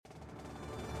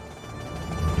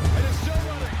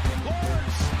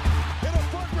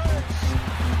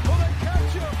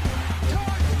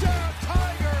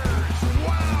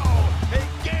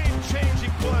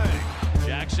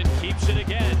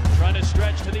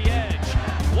the edge.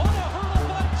 What a hurdle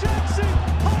by Jackson.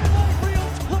 Highlight reel.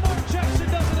 Lamar Jackson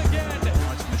does it again.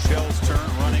 Watch Michelle's turn,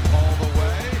 running all the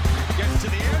way. Gets to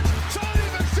the edge. Sonny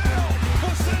Michel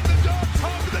will send the Dogs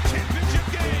home to the championship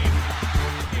game.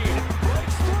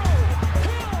 Breaks through.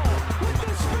 Hill with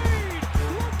the speed.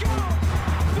 Look out.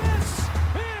 This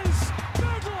is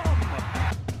Bedlam.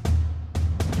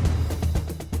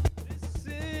 This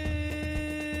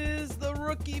is the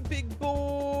Rookie Big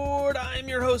Board. I'm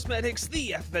your host, Matt Hicks,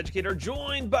 the FF Educator,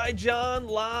 joined by John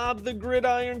Lobb, the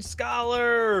Gridiron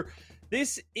Scholar.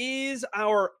 This is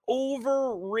our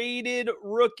Overrated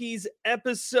Rookies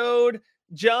episode.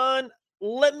 John,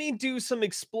 let me do some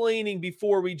explaining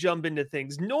before we jump into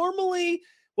things. Normally,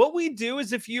 what we do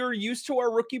is, if you're used to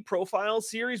our rookie profile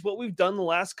series, what we've done the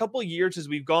last couple of years is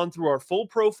we've gone through our full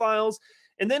profiles,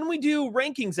 and then we do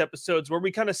rankings episodes where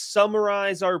we kind of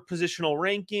summarize our positional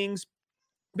rankings.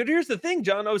 But here's the thing,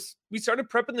 John, we started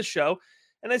prepping the show,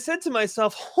 and I said to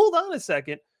myself, hold on a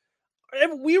second.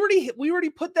 We already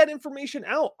put that information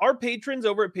out. Our patrons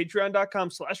over at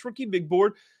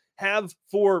patreon.com/rookieBigBoard have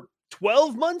for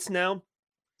 12 months now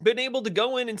been able to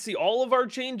go in and see all of our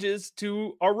changes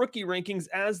to our rookie rankings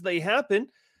as they happen.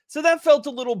 So that felt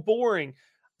a little boring.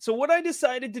 So what I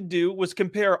decided to do was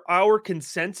compare our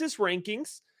consensus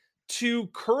rankings to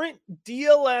current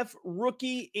DLF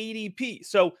rookie ADP.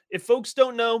 So if folks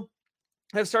don't know,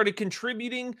 I've started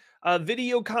contributing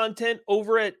video content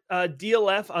over at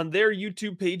DLF on their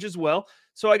YouTube page as well.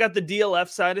 So I got the DLF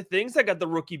side of things. I got the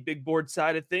Rookie Big Board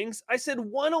side of things. I said,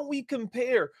 why don't we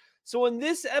compare? So in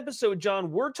this episode,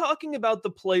 John, we're talking about the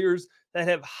players that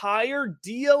have higher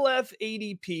DLF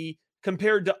ADP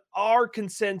compared to our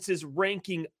consensus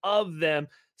ranking of them.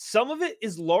 Some of it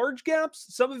is large gaps,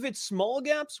 some of it's small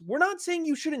gaps. We're not saying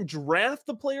you shouldn't draft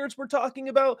the players we're talking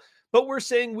about, but we're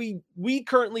saying we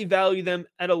currently value them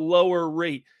at a lower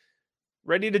rate.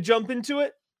 Ready to jump into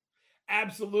it?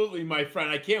 Absolutely, my friend.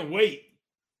 I can't wait.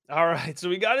 All right, so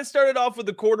we got to start it off with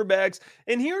the quarterbacks.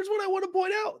 And here's what I want to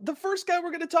point out. The first guy we're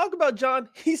going to talk about, John,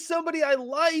 he's somebody I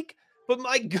like, but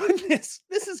my goodness,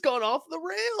 this has gone off the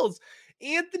rails.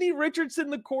 Anthony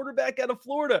Richardson, the quarterback out of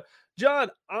Florida.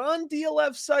 John, on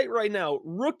DLF site right now,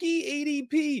 rookie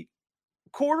ADP,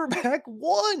 quarterback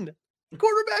one,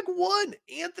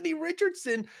 Anthony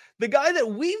Richardson, the guy that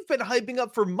we've been hyping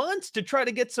up for months to try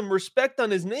to get some respect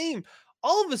on his name.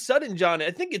 All of a sudden, John,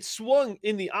 I think it swung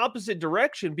in the opposite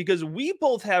direction because we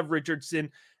both have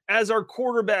Richardson as our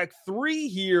quarterback 3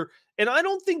 here. And I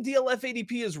don't think DLF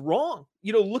ADP is wrong.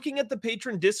 You know, looking at the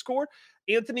patron Discord,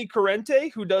 Anthony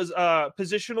Corrente, who does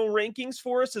positional rankings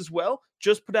for us as well,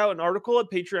 just put out an article at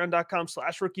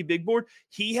patreon.com/rookiebigboard.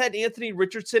 He had Anthony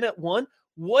Richardson at 1.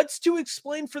 What's to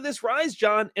explain for this rise,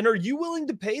 John? And are you willing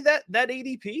to pay that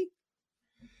ADP?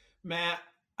 Matt,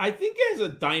 I think as a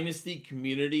dynasty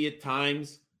community at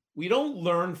times, we don't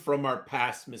learn from our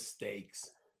past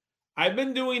mistakes. I've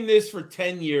been doing this for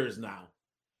 10 years now.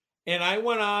 And I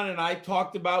went on and I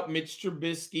talked about Mitch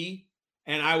Trubisky,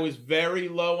 and I was very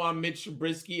low on Mitch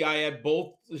Trubisky. I had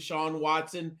both Deshaun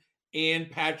Watson and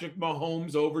Patrick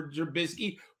Mahomes over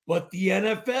Trubisky, but the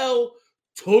NFL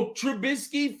took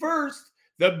Trubisky first.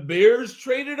 The Bears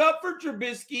traded up for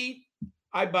Trubisky.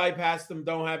 I bypassed them,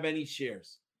 don't have any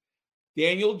shares.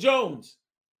 Daniel Jones.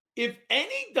 If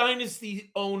any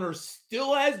dynasty owner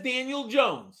still has Daniel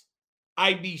Jones,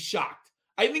 I'd be shocked.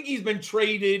 I think he's been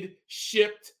traded,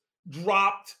 shipped,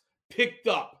 dropped, picked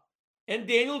up. And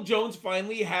Daniel Jones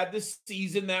finally had the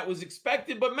season that was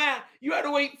expected. But Matt, you had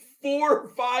to wait 4 or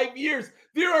 5 years.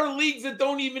 There are leagues that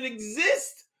don't even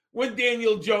exist when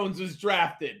Daniel Jones was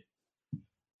drafted.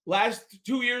 Last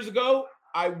 2 years ago,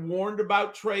 I warned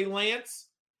about Trey Lance.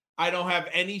 I don't have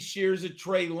any shares of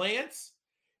Trey Lance.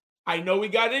 I know he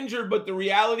got injured, but the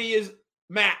reality is,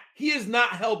 Matt, he has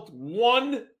not helped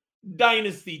one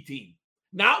dynasty team.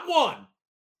 Not one.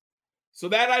 So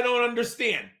that I don't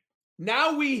understand.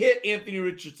 Now we hit Anthony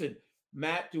Richardson.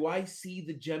 Matt, do I see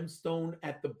the gemstone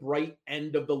at the bright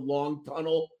end of the long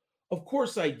tunnel? Of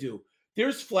course I do.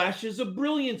 There's flashes of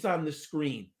brilliance on the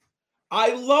screen.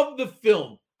 I love the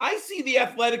film. I see the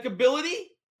athletic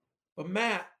ability. But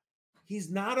Matt,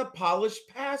 he's not a polished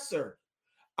passer.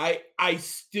 I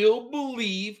still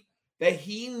believe that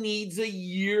he needs a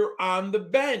year on the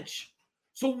bench.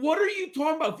 So what are you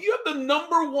talking about? If you have the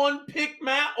number 1 pick,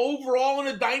 Matt, overall in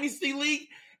a dynasty league,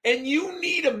 and you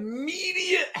need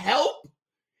immediate help,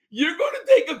 you're going to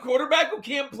take a quarterback who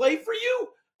can't play for you?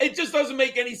 It just doesn't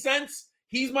make any sense.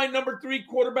 He's my number 3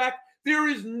 quarterback. There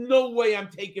is no way I'm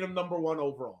taking him number 1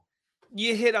 overall.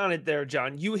 You hit on it there,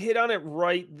 John. You hit on it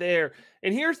right there.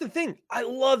 And here's the thing. I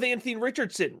love Anthony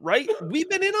Richardson, right? We've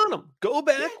been in on him. Go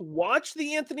back, watch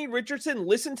the Anthony Richardson,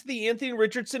 listen to the Anthony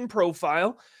Richardson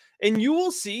profile, and you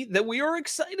will see that we are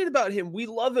excited about him. We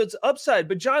love his upside.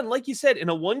 But John, like you said, in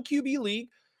a 1 QB league,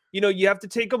 you have to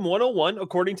take him 101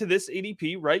 according to this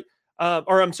ADP, right?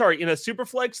 Or I'm sorry, in a super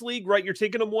flex league, right? You're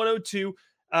taking him 102.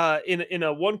 In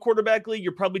a one quarterback league,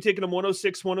 you're probably taking him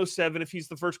 106, 107 if he's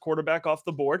the first quarterback off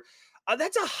the board.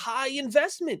 That's a high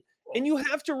investment. And you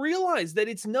have to realize that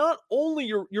it's not only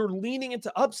you're leaning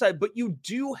into upside, but you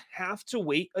do have to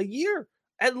wait a year,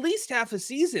 at least half a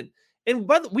season. And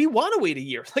we want to wait a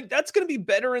year. Like that's going to be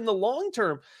better in the long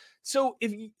term. So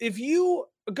if you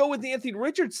go with Anthony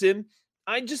Richardson,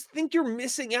 I just think you're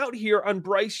missing out here on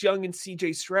Bryce Young and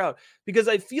CJ Stroud, because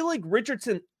I feel like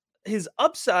Richardson, his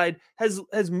upside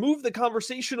has moved the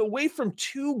conversation away from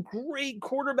two great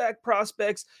quarterback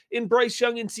prospects in Bryce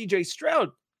Young and CJ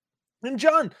Stroud. And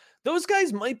John, those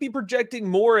guys might be projecting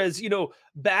more as,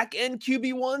 back end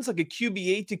QB1s, like a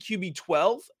QB8 to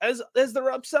QB12 as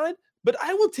their upside. But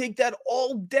I will take that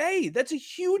all day. That's a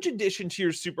huge addition to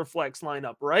your super flex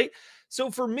lineup, right? So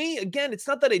for me, again, it's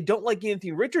not that I don't like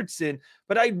Anthony Richardson,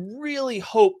 but I really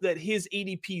hope that his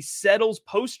ADP settles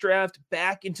post-draft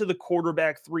back into the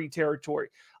quarterback 3 territory.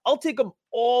 I'll take him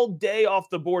all day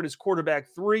off the board as quarterback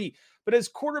 3. But as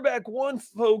quarterback 1,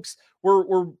 folks,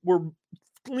 we're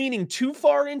leaning too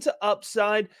far into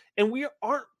upside, and we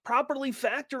aren't properly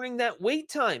factoring that wait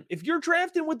time. If you're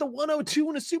drafting with the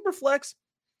 102 in a super flex,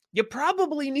 you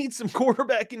probably need some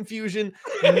quarterback infusion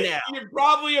now. You're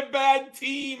probably a bad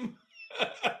team.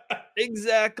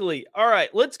 Exactly. All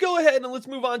right, let's go ahead and let's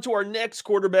move on to our next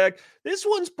quarterback. This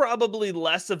one's probably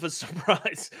less of a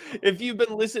surprise if you've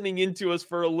been listening into us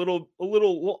for a little,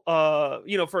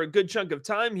 for a good chunk of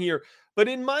time here. But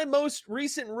in my most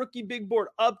recent rookie big board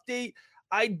update,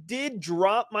 I did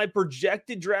drop my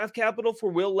projected draft capital for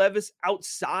Will Levis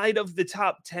outside of the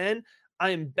top 10. I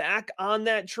am back on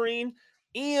that train.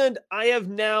 And I have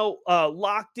now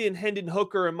locked in Hendon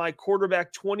Hooker in my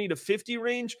quarterback 20 to 50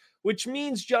 range, which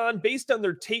means, John, based on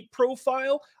their tape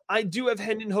profile, I do have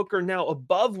Hendon Hooker now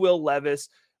above Will Levis.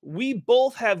 We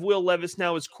both have Will Levis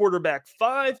now as quarterback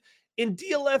 5. In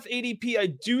DLF ADP, I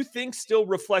do think still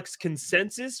reflects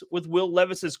consensus with Will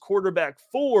Levis as quarterback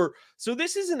 4. So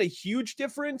this isn't a huge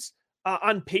difference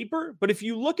on paper, but if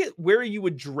you look at where you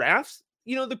would draft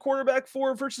the quarterback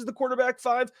 4 versus the quarterback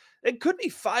 5, it could be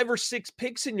 5 or 6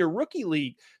 picks in your rookie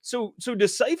league. So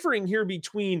deciphering here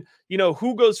between,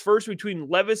 who goes first between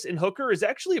Levis and Hooker is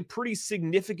actually a pretty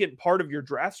significant part of your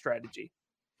draft strategy.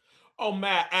 Oh,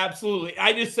 Matt, absolutely.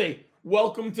 I just say,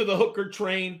 welcome to the Hooker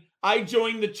train. I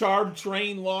joined the Charb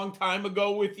train long time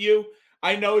ago with you.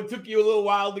 I know it took you a little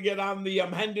while to get on the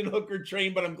Hendon Hooker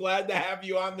train, but I'm glad to have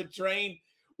you on the train.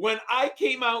 When I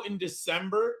came out in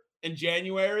December and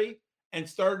January and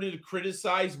started to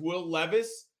criticize Will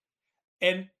Levis,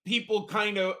 and people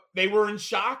they were in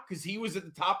shock because he was at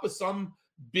the top of some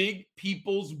big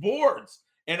people's boards.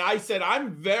 And I said,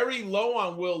 I'm very low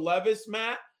on Will Levis,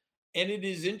 Matt. And it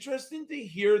is interesting to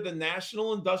hear the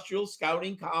National Industrial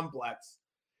Scouting Complex.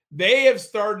 They have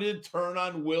started to turn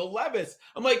on Will Levis.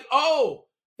 I'm like, oh,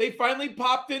 they finally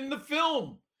popped in the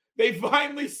film. They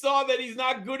finally saw that he's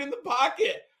not good in the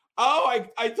pocket. Oh,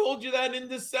 I told you that in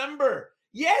December.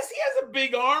 Yes, he has a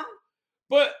big arm,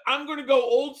 but I'm going to go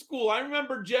old school. I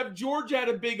remember Jeff George had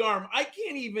a big arm. I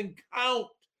can't even count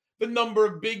the number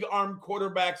of big arm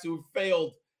quarterbacks who have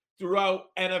failed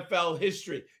throughout NFL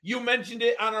history. You mentioned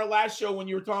it on our last show when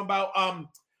you were talking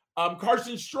about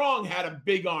Carson Strong had a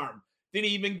big arm. Didn't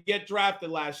even get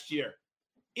drafted last year.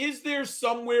 Is there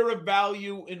somewhere of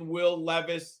value in Will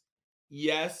Levis?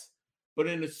 Yes, but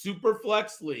in a super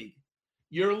flex league,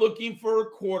 you're looking for a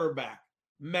quarterback.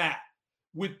 Matt,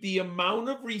 with the amount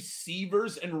of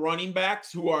receivers and running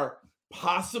backs who are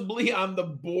possibly on the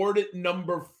board at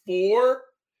number 4,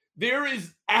 there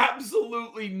is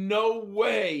absolutely no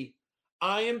way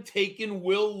I am taking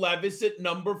Will Levis at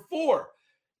number 4.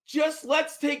 Just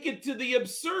let's take it to the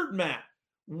absurd, Matt.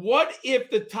 What if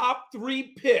the top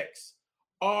 3 picks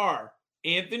are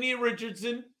Anthony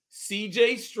Richardson,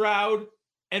 CJ Stroud,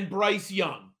 and Bryce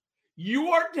Young? You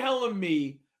are telling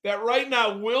me that right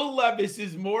now Will Levis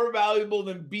is more valuable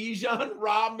than Bijan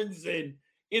Robinson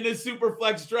in a super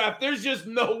flex draft. There's just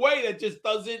no way. That just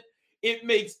doesn't. It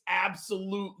makes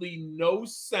absolutely no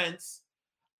sense.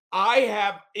 I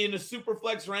have in a super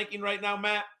flex ranking right now,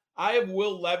 Matt, I have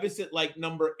Will Levis at like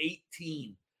number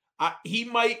 18. He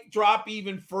might drop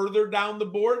even further down the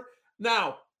board.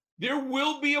 Now, there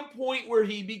will be a point where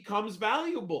he becomes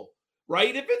valuable,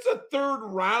 right? If it's a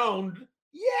 3rd round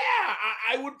Yeah,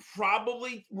 I would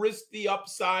probably risk the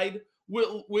upside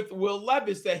with Will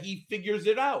Levis that he figures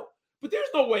it out. But there's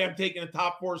no way I'm taking a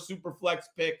top 4 super flex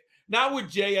pick. Not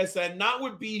with JSN, not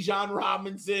with Bijan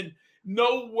Robinson.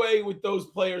 No way with those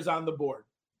players on the board.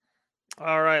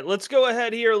 All right, let's go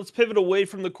ahead here. Let's pivot away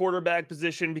from the quarterback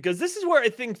position because this is where I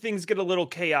think things get a little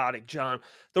chaotic, John.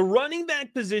 The running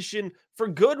back position, for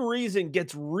good reason,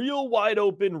 gets real wide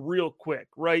open real quick,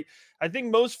 right? I think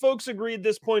most folks agree at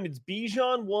this point it's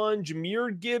Bijan 1,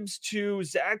 Jahmyr Gibbs 2,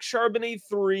 Zach Charbonnet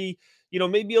 3,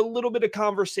 maybe a little bit of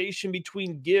conversation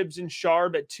between Gibbs and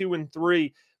Sharb at 2 and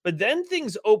 3. But then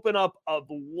things open up a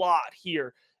lot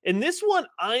here. In this one,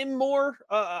 I'm lower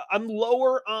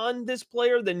on this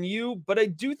player than you, but I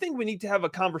do think we need to have a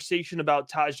conversation about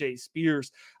Tajay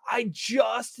Spears. I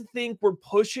just think we're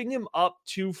pushing him up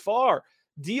too far.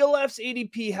 DLF's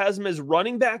ADP has him as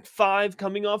running back 5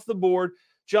 coming off the board.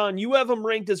 John, you have him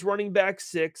ranked as running back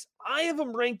 6. I have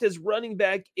him ranked as running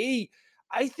back 8.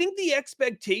 I think the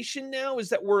expectation now is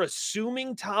that we're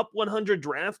assuming top 100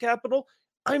 draft capital.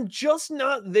 I'm just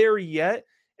not there yet.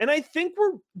 And I think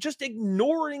we're just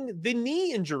ignoring the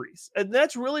knee injuries. And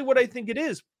that's really what I think it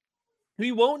is.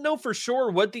 We won't know for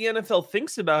sure what the NFL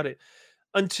thinks about it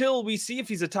until we see if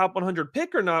he's a top 100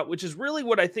 pick or not, which is really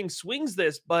what I think swings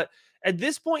this. But at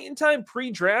this point in time,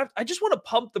 pre-draft, I just want to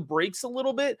pump the brakes a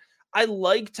little bit. I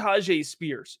like Tajay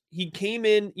Spears. He came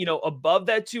in, above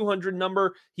that 200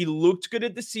 number. He looked good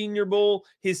at the Senior Bowl.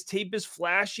 His tape is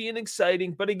flashy and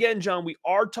exciting. But again, John, we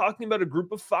are talking about a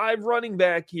group of 5 running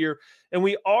back here. And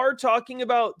we are talking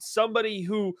about somebody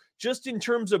who, just in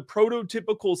terms of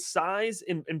prototypical size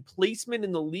and placement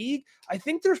in the league, I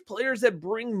think there's players that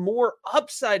bring more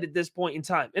upside at this point in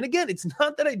time. And again, it's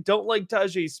not that I don't like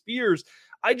Tajay Spears.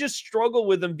 I just struggle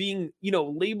with him being,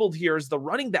 labeled here as the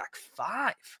running back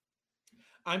 5.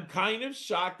 I'm kind of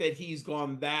shocked that he's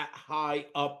gone that high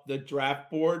up the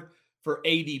draft board for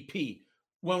ADP.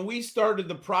 When we started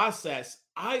the process,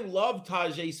 I love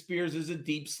Tajay Spears as a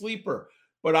deep sleeper,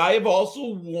 but I have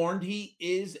also warned he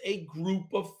is a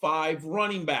group of 5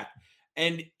 running back.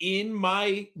 And in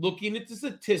my looking at the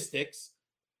statistics,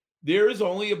 there is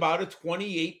only about a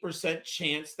 28%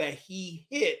 chance that he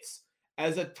hits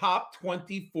as a top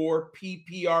 24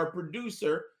 PPR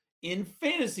producer in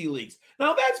fantasy leagues.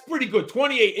 Now that's pretty good.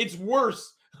 28. It's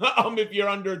worse if you're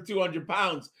under 200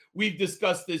 pounds. We've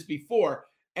discussed this before.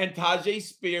 And Tajay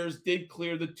Spears did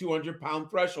clear the 200-pound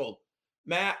threshold.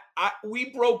 Matt, we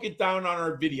broke it down on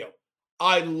our video.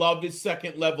 I love his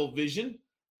second-level vision.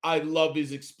 I love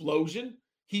his explosion.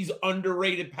 He's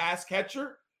underrated pass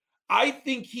catcher. I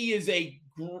think he is a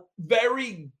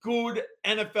very good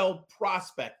NFL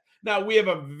prospect. Now, we have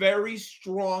a very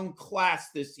strong class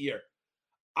this year.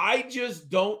 I just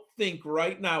don't think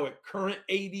right now at current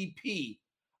ADP,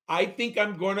 I think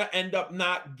I'm going to end up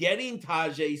not getting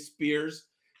Tajay Spears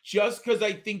just because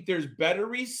I think there's better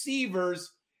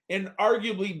receivers and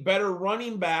arguably better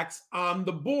running backs on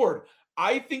the board.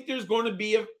 I think there's going to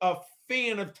be a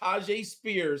fan of Tajay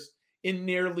Spears in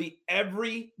nearly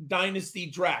every dynasty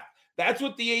draft. That's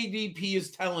what the ADP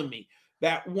is telling me,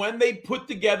 that when they put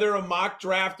together a mock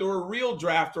draft or a real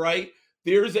draft, right,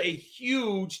 there's a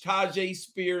huge Tajay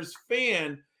Spears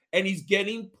fan, and he's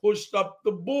getting pushed up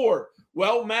the board.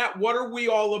 Well, Matt, what are we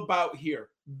all about here?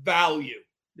 Value.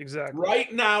 Exactly.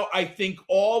 Right now, I think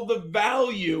all the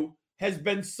value has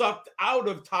been sucked out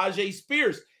of Tajay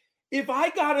Spears. If I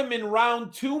got him in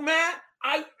round 2, Matt,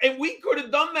 and we could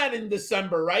have done that in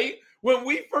December, right? When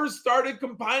we first started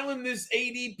compiling this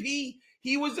ADP,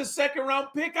 he was a second-round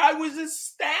pick. I was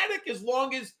ecstatic as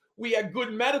long as we had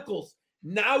good medicals.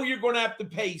 Now you're going to have to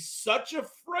pay such a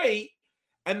freight,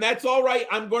 and that's all right.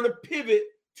 I'm going to pivot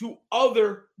to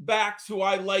other backs who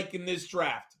I like in this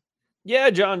draft.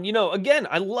 Yeah, John, again,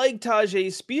 I like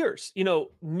Tajay Spears,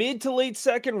 mid to late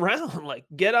second round, like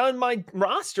get on my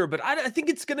roster, but I think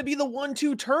it's going to be the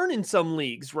 1-2 turn in some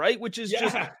leagues, right? Which is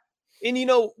just,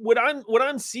 and what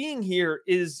I'm seeing here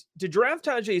is to draft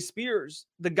Tajay Spears,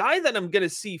 the guy that I'm going to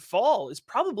see fall is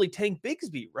probably Tank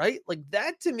Bigsby, right? Like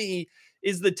that to me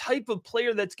is the type of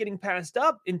player that's getting passed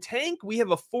up. In Tank, we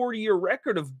have a 40-year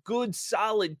record of good,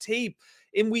 solid tape,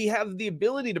 and we have the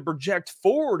ability to project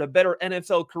forward a better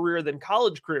NFL career than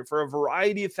college career for a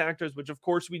variety of factors, which of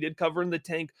course we did cover in the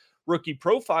Tank rookie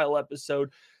profile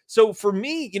episode. So for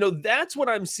me, that's what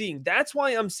I'm seeing. That's why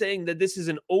I'm saying that this is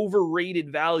an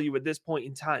overrated value at this point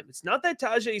in time. It's not that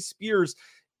Tajay Spears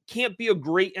can't be a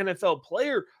great NFL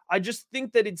player. I just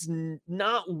think that it's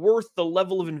not worth the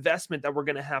level of investment that we're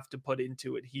going to have to put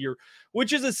into it here,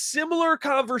 which is a similar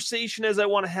conversation as I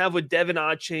want to have with Devin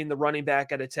Achane, the running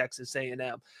back out of Texas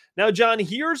A&M. Now, John,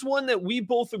 here's one that we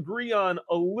both agree on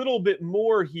a little bit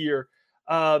more here.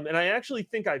 And I actually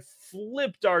think I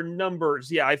flipped our numbers.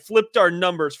 Yeah, I flipped our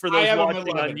numbers for those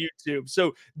watching on YouTube.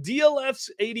 So DLF's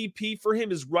ADP for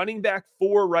him is running back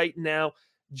 4 right now.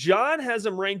 John has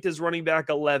him ranked as running back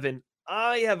 11.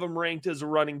 I have him ranked as a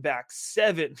running back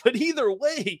 7. But either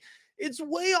way, it's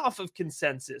way off of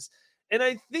consensus. And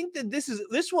I think that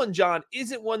this one, John,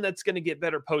 isn't one that's going to get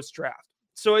better post-draft.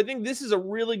 So I think this is a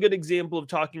really good example of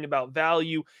talking about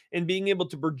value and being able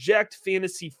to project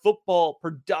fantasy football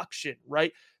production,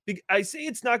 right? I say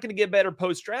it's not going to get better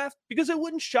post-draft because it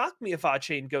wouldn't shock me if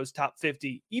Achane goes top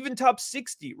 50, even top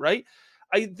 60, right?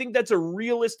 I think that's a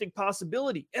realistic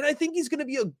possibility. And I think he's going to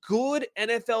be a good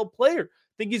NFL player.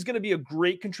 I think he's going to be a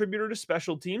great contributor to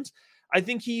special teams. I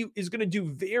think he is going to do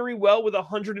very well with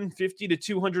 150 to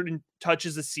 200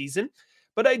 touches a season.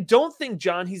 But I don't think,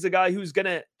 John, he's a guy who's going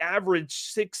to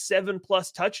average 6,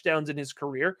 7+ touchdowns in his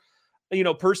career,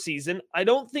 per season. I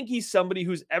don't think he's somebody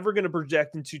who's ever going to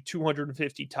project into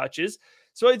 250 touches.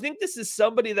 So I think this is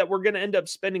somebody that we're going to end up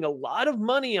spending a lot of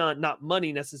money on, not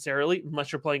money necessarily,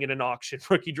 unless you're playing in an auction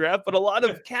rookie draft, but a lot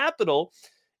of capital.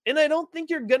 And I don't think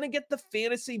you're going to get the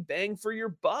fantasy bang for your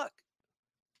buck.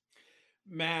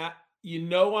 Matt,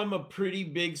 I'm a pretty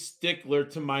big stickler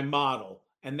to my model,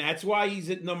 and that's why he's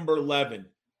at number 11.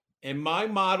 And my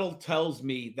model tells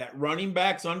me that running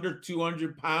backs under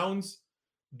 200 pounds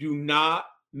do not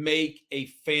make a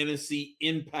fantasy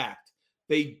impact.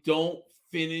 They don't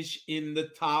finish in the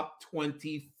top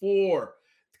 24.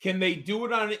 Can they do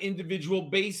it on an individual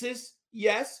basis?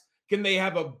 Yes. Can they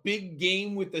have a big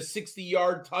game with a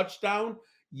 60-yard touchdown?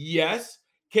 Yes.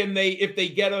 Can they, if they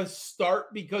get a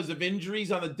start because of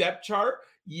injuries on the depth chart?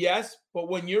 Yes. But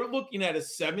when you're looking at a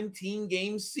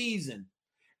 17-game season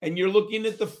and you're looking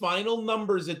at the final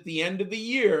numbers at the end of the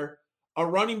year, a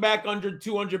running back under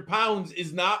 200 pounds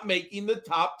is not making the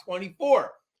top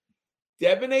 24.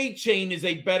 Devin Achane is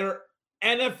a better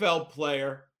NFL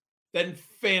player than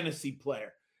fantasy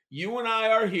player. You and I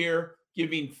are here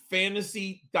giving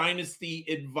fantasy dynasty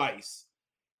advice.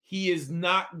 He is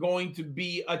not going to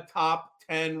be a top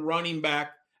 10 running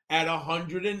back at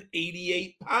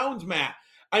 188 pounds, Matt.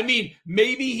 I mean,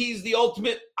 maybe he's the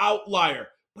ultimate outlier,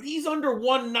 but he's under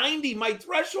 190. My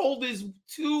threshold is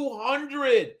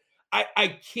 200.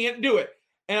 I can't do it.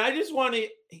 And I just want to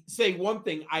say one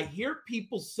thing. I hear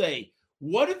people say,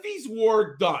 what if he's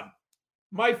Warrick Dunn?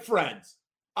 My friends,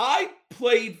 I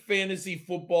played fantasy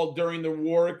football during the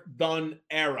Warrick Dunn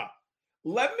era.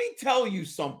 Let me tell you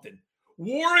something.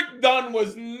 Warrick Dunn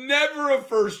was never a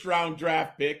first-round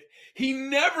draft pick. He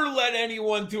never led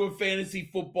anyone to a fantasy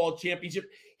football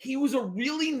championship. He was a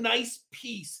really nice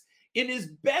piece. In his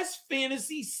best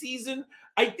fantasy season,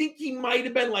 I think he might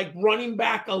have been like running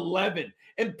back 11.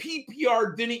 And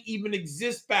PPR didn't even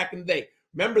exist back in the day.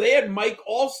 Remember, they had Mike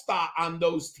Allstott on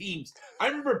those teams. I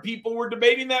remember people were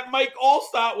debating that Mike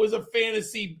Allstott was a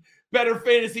better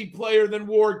fantasy player than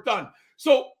Warrick Dunn.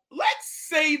 So let's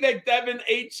say that Devin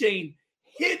Achane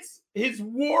hits his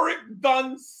Warrick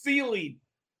Dunn ceiling.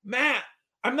 Matt,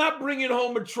 I'm not bringing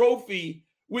home a trophy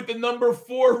with the number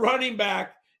 4 running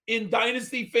back in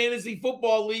Dynasty Fantasy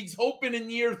Football Leagues, hoping in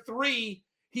year 3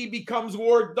 he becomes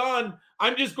Warrick Dunn.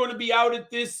 I'm just going to be out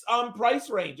at this price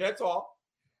range. That's all.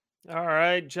 All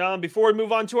right, John, before we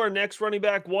move on to our next running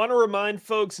back, want to remind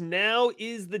folks, now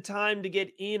is the time to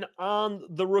get in on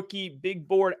the Rookie Big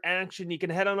Board action. You can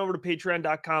head on over to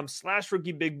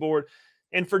patreon.com/rookiebigboard.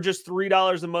 And for just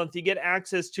 $3 a month, you get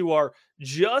access to our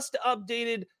just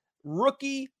updated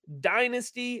Rookie,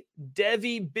 Dynasty,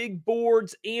 Devy, Big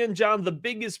Boards, and John, the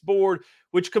biggest board,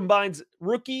 which combines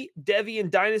Rookie, Devy,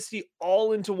 and Dynasty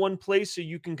all into one place so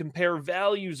you can compare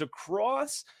values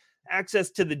across. Access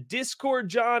to the Discord,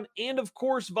 John, and of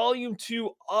course, Volume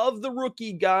 2 of the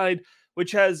Rookie Guide,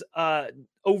 which has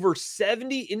over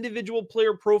 70 individual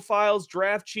player profiles,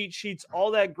 draft cheat sheets, all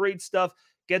that great stuff.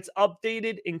 Gets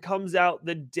updated and comes out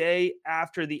the day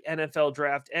after the NFL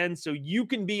draft ends, so you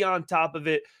can be on top of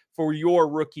it for your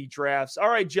rookie drafts. All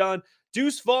right, John,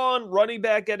 Deuce Vaughn, running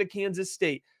back out of Kansas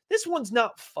State. This one's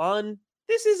not fun.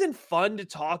 This isn't fun to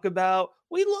talk about.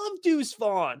 We love Deuce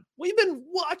Vaughn. We've been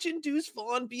watching Deuce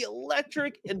Vaughn be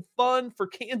electric and fun for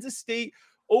Kansas State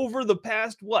over the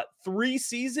past, 3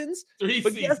 seasons?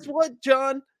 But guess what,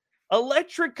 John?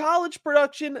 Electric college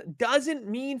production doesn't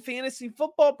mean fantasy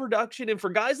football production. And for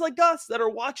guys like us that are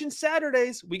watching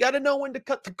Saturdays, we got to know when to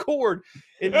cut the cord.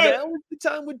 And now is the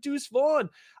time with Deuce Vaughn.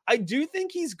 I do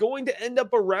think he's going to end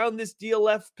up around this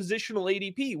DLF positional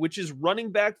ADP, which is running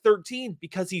back 13,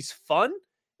 because he's fun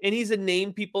and he's a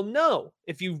name people know.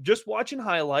 If you're just watching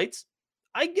highlights,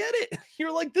 I get it.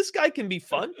 You're like, this guy can be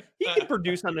fun. He can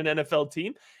produce on an NFL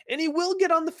team, and he will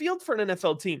get on the field for an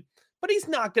NFL team. But he's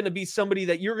not going to be somebody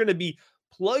that you're going to be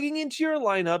plugging into your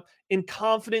lineup and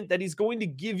confident that he's going to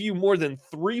give you more than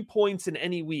 3 points in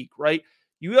any week, right?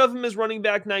 You have him as running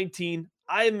back 19.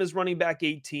 I have him as running back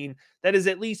 18. That is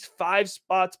at least 5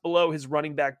 spots below his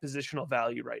running back positional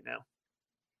value right now.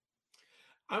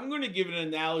 I'm going to give an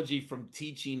analogy from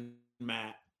teaching,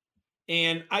 Matt.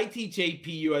 And I teach AP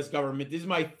US government. This is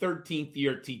my 13th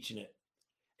year teaching it.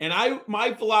 And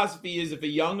my philosophy is, if a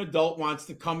young adult wants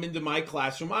to come into my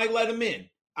classroom, I let him in.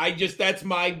 That's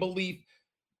my belief.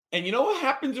 And you know what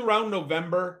happens around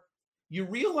November? You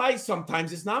realize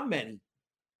sometimes it's not many,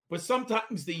 but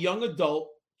sometimes the young adult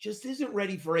just isn't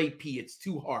ready for AP. It's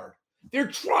too hard. They're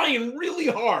trying really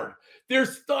hard. They're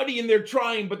studying, they're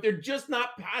trying, but they're just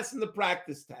not passing the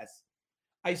practice test.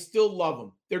 I still love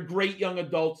them. They're great young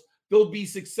adults. They'll be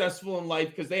successful in life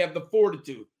because they have the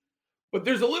fortitude. But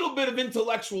there's a little bit of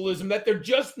intellectualism that they're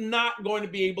just not going to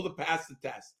be able to pass the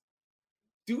test.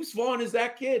 Deuce Vaughn is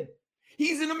that kid.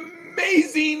 He's an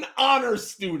amazing honors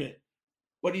student,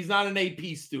 but he's not an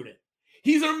AP student.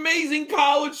 He's an amazing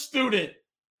college student.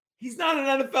 He's not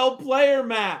an NFL player,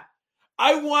 Matt.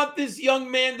 I want this young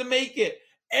man to make it.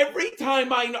 Every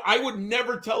time I would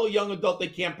never tell a young adult they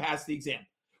can't pass the exam.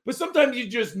 But sometimes you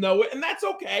just know it, and that's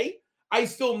okay. I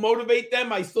still motivate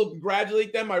them. I still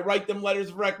congratulate them. I write them letters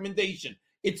of recommendation.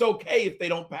 It's okay if they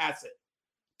don't pass it.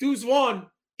 Deuce Vaughn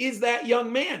is that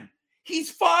young man.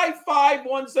 He's 5'5",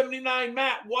 179,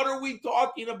 Matt. What are we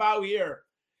talking about here?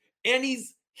 And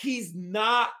he's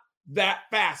not that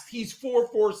fast. He's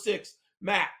 4.46.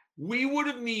 Matt, we would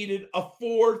have needed a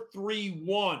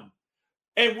 4.31.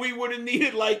 And we would have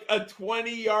needed like a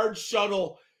 20-yard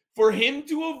shuttle for him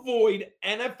to avoid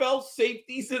NFL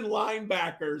safeties and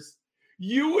linebackers.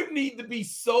 You would need to be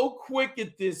so quick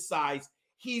at this size.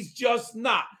 He's just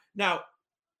not. Now,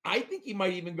 I think he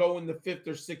might even go in the 5th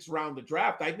or 6th round of the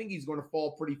draft. I think he's going to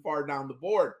fall pretty far down the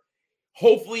board.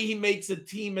 Hopefully he makes a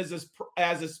team as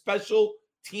a special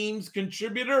teams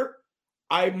contributor.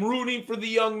 I'm rooting for the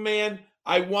young man.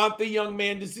 I want the young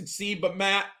man to succeed. But,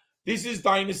 Matt, this is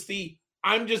Dynasty.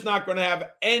 I'm just not going to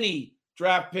have any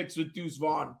draft picks with Deuce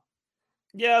Vaughn.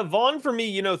 Yeah, Vaughn for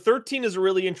me, 13 is a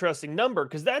really interesting number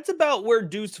because that's about where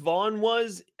Deuce Vaughn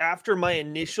was after my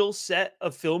initial set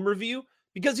of film review,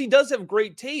 because he does have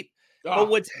great tape. But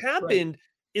what's happened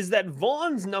is that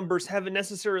Vaughn's numbers haven't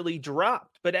necessarily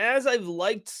dropped. But as I've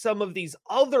liked some of these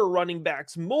other running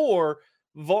backs more,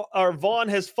 Vaughn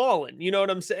has fallen. You know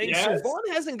what I'm saying? Yes. So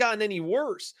Vaughn hasn't gotten any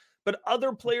worse, but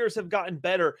other players have gotten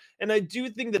better. And I do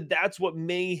think that that's what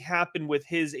may happen with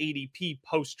his ADP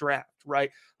post-draft, right?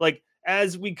 Like,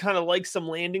 as we kind of like some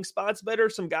landing spots better,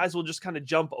 some guys will just kind of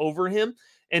jump over him,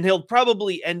 and he'll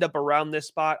probably end up around this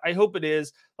spot. I hope it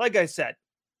is. Like I said,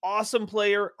 awesome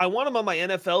player. I want him on my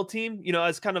NFL team,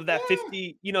 as kind of that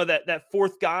 50, that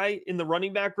fourth guy in the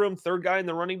running back room, third guy in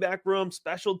the running back room,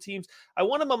 special teams. I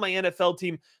want him on my NFL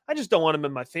team. I just don't want him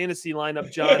in my fantasy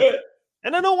lineup, John.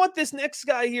 And I don't want this next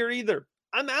guy here either.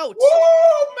 I'm out.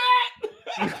 Whoa,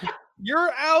 Matt!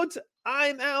 You're out.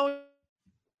 I'm out.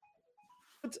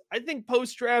 I think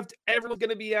post-draft, everyone's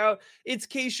going to be out. It's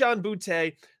Kayshon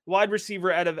Boutte, wide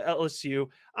receiver out of LSU.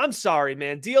 I'm sorry,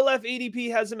 man. DLF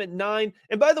ADP has him at 9.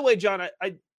 And by the way, John,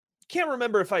 I can't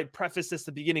remember if I prefaced this at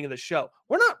the beginning of the show.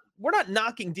 We're not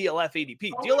knocking DLF ADP.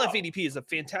 DLF ADP is a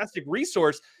fantastic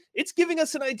resource. It's giving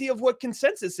us an idea of what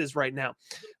consensus is right now.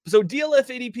 So DLF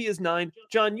ADP is 9.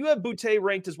 John, you have Boutte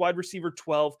ranked as wide receiver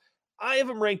 12. I have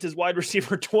him ranked as wide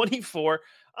receiver 24.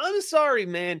 I'm sorry,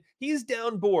 man. He's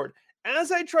down board.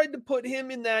 As I tried to put him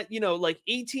in that, like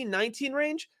 18, 19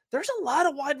 range, there's a lot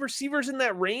of wide receivers in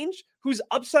that range whose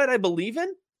upside I believe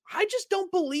in. I just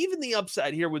don't believe in the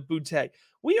upside here with Boutte.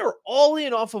 We are all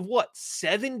in off of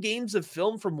 7 games of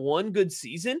film from one good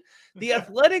season. The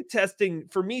athletic testing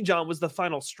for me, John, was the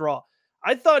final straw.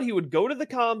 I thought he would go to the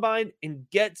combine and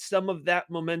get some of that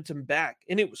momentum back,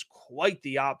 and it was quite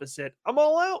the opposite. I'm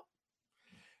all out.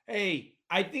 Hey,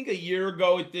 I think a year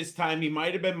ago at this time, he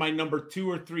might have been my number 2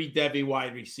 or 3 Devy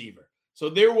wide receiver. So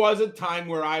there was a time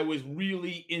where I was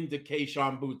really into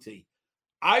Kayshon Boutte.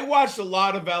 I watched a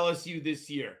lot of LSU this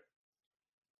year.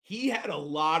 He had a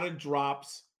lot of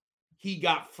drops. He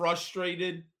got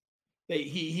frustrated that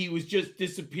he was just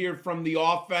disappeared from the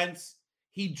offense.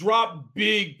 he dropped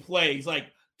big plays, like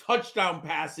touchdown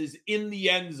passes in the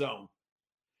end zone.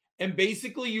 And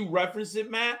basically, you reference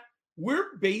it, Matt.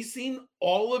 We're basing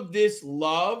all of this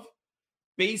love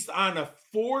based on a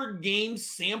 4-game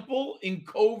sample in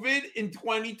COVID in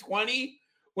 2020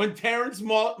 when Terrence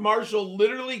Marshall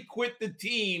literally quit the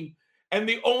team and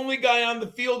the only guy on the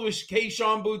field was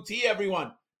Kayshon Boutte,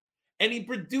 everyone. And he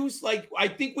produced, like, I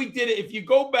think we did it. If you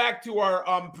go back to our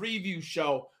preview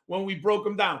show when we broke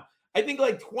him down, I think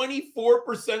like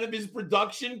 24% of his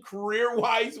production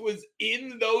career-wise was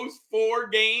in those 4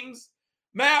 games.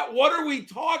 Matt, what are we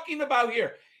talking about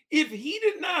here? If he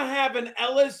did not have an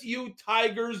LSU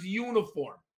Tigers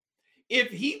uniform, if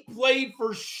he played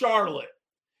for Charlotte,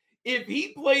 if he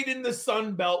played in the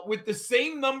Sun Belt with the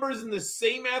same numbers and the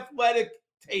same athletic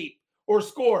tape or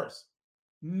scores,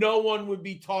 no one would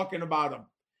be talking about him.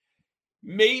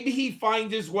 Maybe he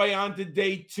finds his way onto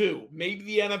day 2. Maybe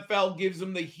the NFL gives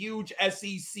him the huge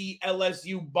SEC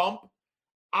LSU bump.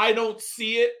 I don't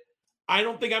see it. I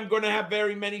don't think I'm going to have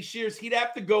very many shares. He'd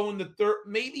have to go in the 3rd,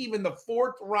 maybe even the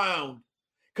 4th round,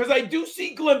 because I do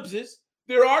see glimpses.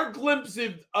 There are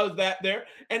glimpses of that there,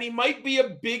 and he might be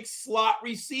a big slot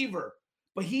receiver,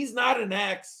 but he's not an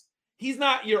X. He's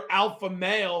not your alpha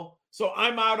male, so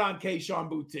I'm out on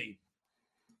Kayshon Boutte.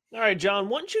 All right, John,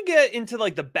 once you get into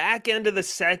like the back end of the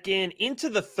 2nd, into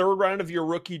the 3rd round of your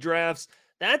rookie drafts,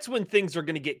 that's when things are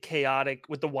going to get chaotic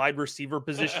with the wide receiver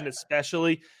position,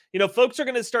 especially. You know, folks are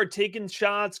going to start taking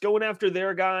shots, going after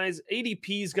their guys.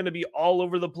 ADP is going to be all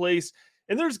over the place.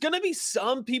 And there's going to be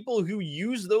some people who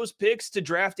use those picks to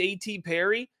draft A.T.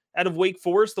 Perry out of Wake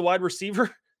Forest, the wide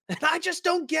receiver. And I just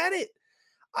don't get it.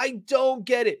 I don't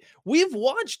get it. We've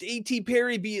watched A.T.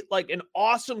 Perry be like an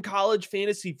awesome college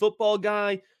fantasy football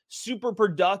guy, super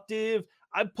productive.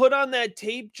 I put on that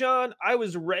tape, John. I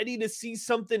was ready to see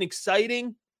something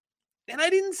exciting, and I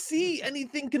didn't see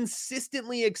anything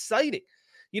consistently exciting.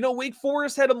 You know, Wake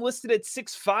Forest had him listed at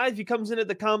 6'5". He comes in at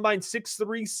the combine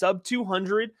 6'3", sub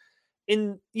 200.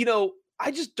 And, you know,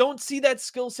 I just don't see that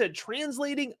skill set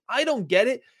translating. I don't get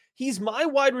it. He's my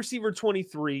wide receiver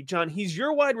 23, John. He's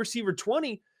your wide receiver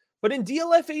 20. But in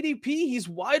DLF ADP, he's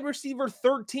wide receiver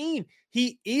 13.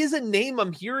 He is a name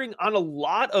I'm hearing on a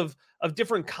lot of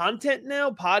different content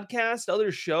now, podcasts,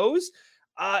 other shows,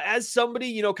 as somebody,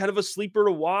 you know, kind of a sleeper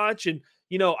to watch. And,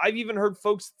 you know, I've even heard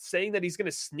folks saying that he's going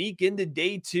to sneak into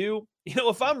day 2. You know,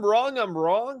 if I'm wrong, I'm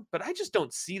wrong, but I just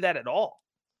don't see that at all.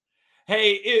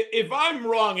 Hey, if I'm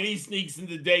wrong and he sneaks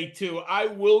into day 2, I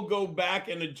will go back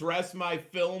and address my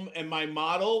film and my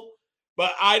model.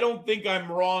 But I don't think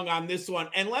I'm wrong on this one.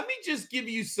 And let me just give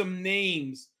you some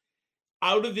names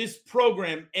out of this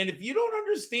program. And if you don't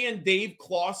understand Dave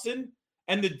Clawson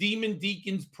and the Demon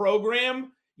Deacons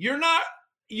program, you're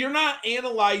not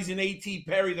analyzing A.T.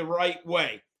 Perry the right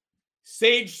way.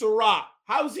 Sage Surratt,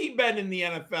 how's he been in the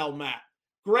NFL, Matt?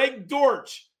 Greg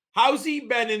Dortch, how's he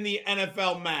been in the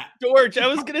NFL, Matt? Dortch, I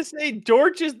was going to say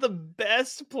Dortch is the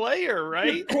best player,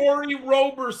 right? Corey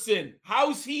Roberson,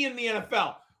 how's he in the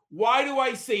NFL? Why do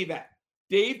I say that?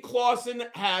 Dave Clawson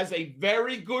has a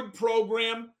very good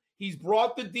program. He's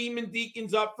brought the Demon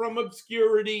Deacons up from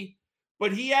obscurity,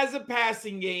 but he has a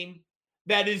passing game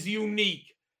that is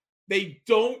unique. They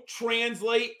don't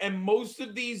translate, and most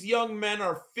of these young men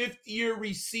are 5th-year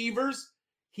receivers.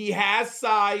 He has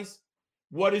size.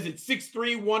 What is it,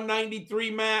 6'3",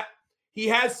 193, Matt? He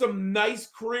has some nice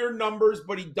career numbers,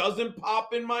 but he doesn't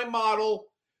pop in my model.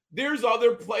 There's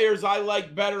other players I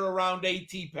like better around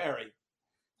A.T. Perry.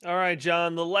 All right,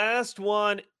 John, the last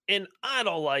one, and I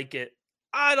don't like it.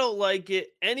 I don't like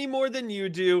it any more than you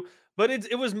do, but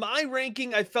it was my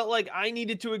ranking. I felt like I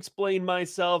needed to explain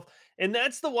myself, and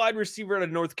that's the wide receiver out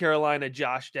of North Carolina,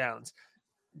 Josh Downs.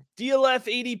 DLF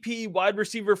ADP, wide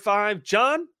receiver 5.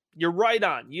 John, you're right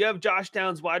on. You have Josh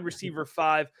Downs, wide receiver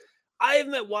 5. I have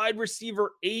him at wide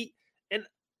receiver 8, and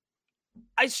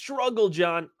I struggle,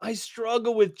 John. I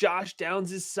struggle with Josh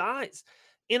Downs' size,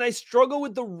 and I struggle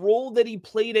with the role that he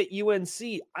played at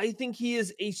UNC. I think he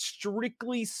is a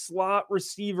strictly slot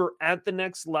receiver at the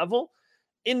next level,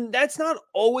 and that's not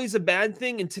always a bad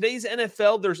thing. In today's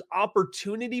NFL, there's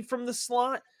opportunity from the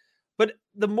slot, but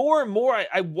the more and more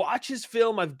I watch his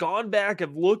film, I've gone back,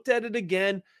 I've looked at it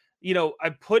again. You know, I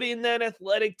put in that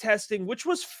athletic testing, which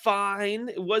was fine.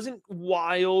 It wasn't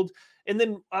wild. And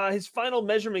then his final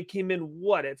measurement came in,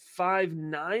 what, at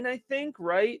 5'9", I think,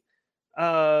 right?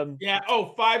 5'9",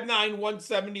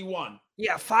 171.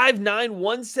 Yeah, 5'9",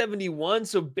 171,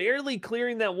 so barely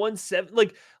clearing that 170.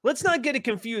 Like, let's not get it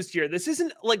confused here. This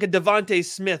isn't like a Devontae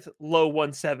Smith low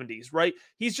 170s, right?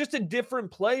 He's just a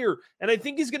different player, and I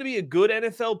think he's going to be a good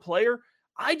NFL player.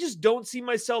 I just don't see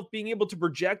myself being able to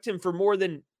project him for more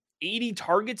than 80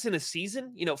 targets in a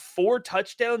season, 4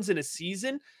 touchdowns in a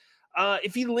season.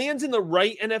 If he lands in the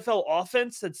right NFL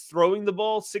offense that's throwing the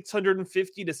ball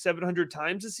 650 to 700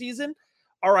 times a season,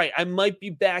 all right, I might be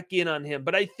back in on him.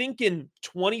 But I think in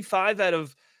 25 out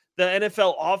of the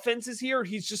NFL offenses here,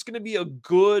 he's just going to be a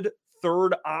good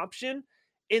third option.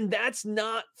 And that's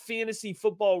not fantasy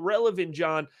football relevant,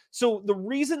 John. So the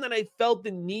reason that I felt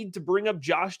the need to bring up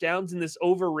Josh Downs in this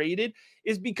overrated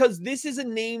is because this is a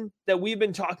name that we've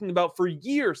been talking about for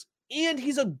years, and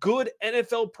he's a good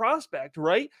NFL prospect,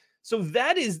 right? So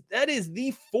that is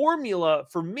the formula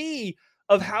for me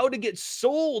of how to get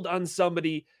sold on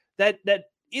somebody that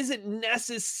isn't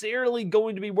necessarily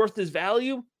going to be worth his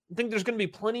value. I think there's going to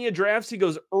be plenty of drafts he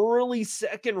goes early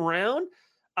second round.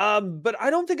 But I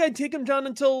don't think I'd take him down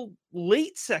until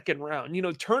late second round,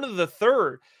 turn of the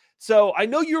third. So I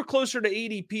know you're closer to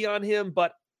ADP on him,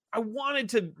 but I wanted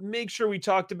to make sure we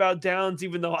talked about Downs,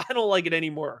 even though I don't like it any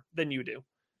more than you do.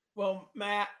 Well,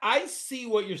 Matt, I see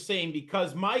what you're saying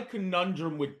because my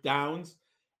conundrum with Downs,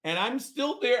 and I'm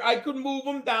still there. I could move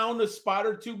him down a spot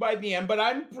or two by the end, but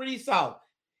I'm pretty solid.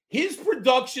 His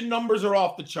production numbers are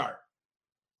off the chart.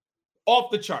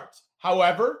 Off the charts.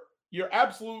 However, you're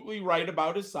absolutely right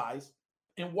about his size.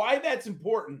 And why that's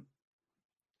important,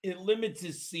 it limits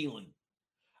his ceiling.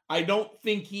 I don't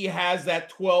think he has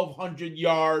that 1,200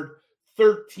 yard,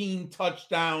 13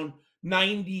 touchdown,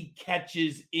 90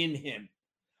 catches in him.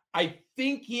 I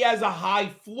think he has a high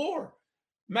floor.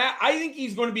 Matt, I think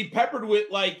he's going to be peppered with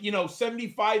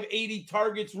 75, 80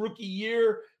 targets rookie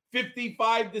year,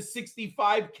 55 to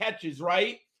 65 catches,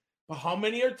 right? But how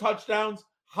many are touchdowns?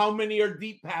 How many are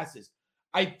deep passes?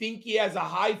 I think he has a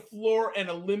high floor and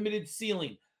a limited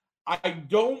ceiling. I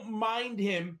don't mind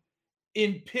him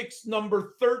in picks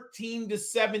number 13 to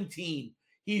 17.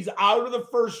 He's out of the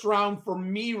first round for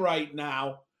me right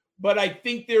now, but I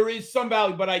think there is some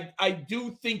value. But I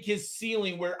do think his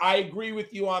ceiling, where I agree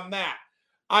with you on that.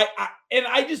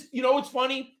 I just, it's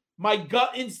funny. My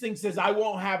gut instinct says I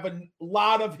won't have a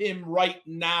lot of him right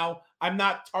now. I'm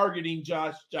not targeting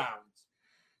Josh Downs.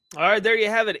 All right, there you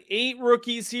have it. 8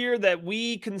 rookies here that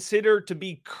we consider to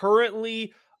be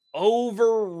currently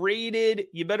overrated.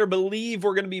 You better believe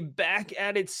we're going to be back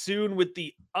at it soon with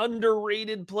the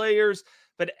underrated players.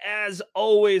 But as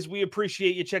always, we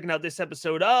appreciate you checking out this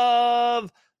episode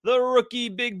of The Rookie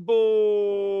Big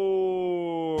Board.